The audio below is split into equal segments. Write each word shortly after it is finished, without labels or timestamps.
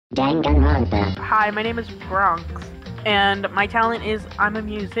DanganMinecraft. Hi, my name is Bronx, and my talent is I'm a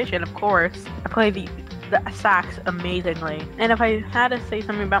musician, of course. I play the sax amazingly. And if I had to say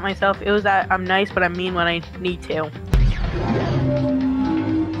something about myself, it was that I'm nice, but I'm mean when I need to.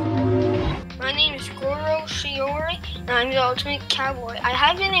 My name is Goro Shiori, and I'm the ultimate cowboy. I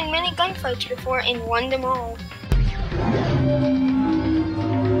have been in many gunfights before and won them all.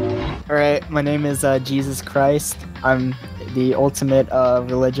 Alright, my name is Jesus Christ. I'm the ultimate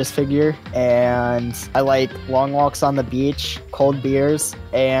religious figure, and I like long walks on the beach, cold beers,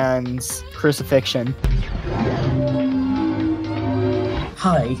 and crucifixion.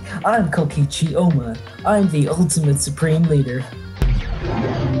 Hi, I'm Kokichi Oma. I'm the ultimate supreme leader.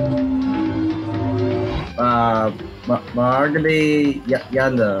 Margady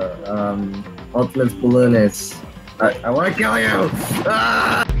Yanda, ultimate balloonist. I want to kill you!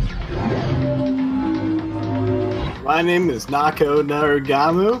 Ah! My name is Nako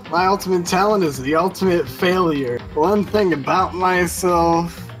Narugamu. My ultimate talent is the ultimate failure. One thing about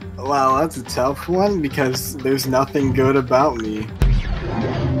myself, well, that's a tough one because there's nothing good about me.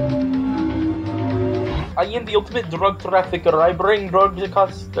 I am the ultimate drug trafficker. I bring drugs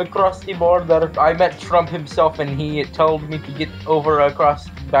across the border. I met Trump himself and he told me to get across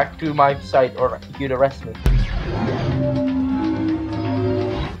back to my site or he'd arrest me.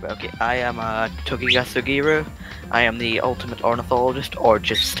 Okay, I am Tokiga Sugiru. I am the ultimate ornithologist, or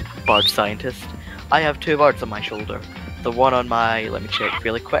just bird scientist. I have two birds on my shoulder. The one on my, let me check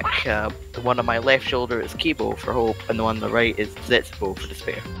really quick, the one on my left shoulder is Kibo for hope, and the one on the right is Zetsubo for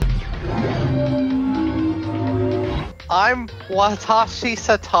despair. I'm Watashi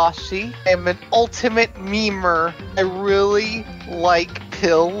Satoshi. I'm an ultimate memer. I really like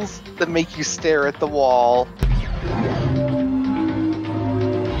pills that make you stare at the wall.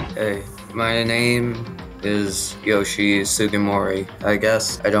 Hey, my name is Yoshi Sugimori. I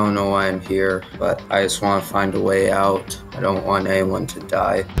guess I don't know why I'm here, but I just want to find a way out. I don't want anyone to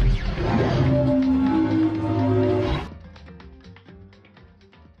die.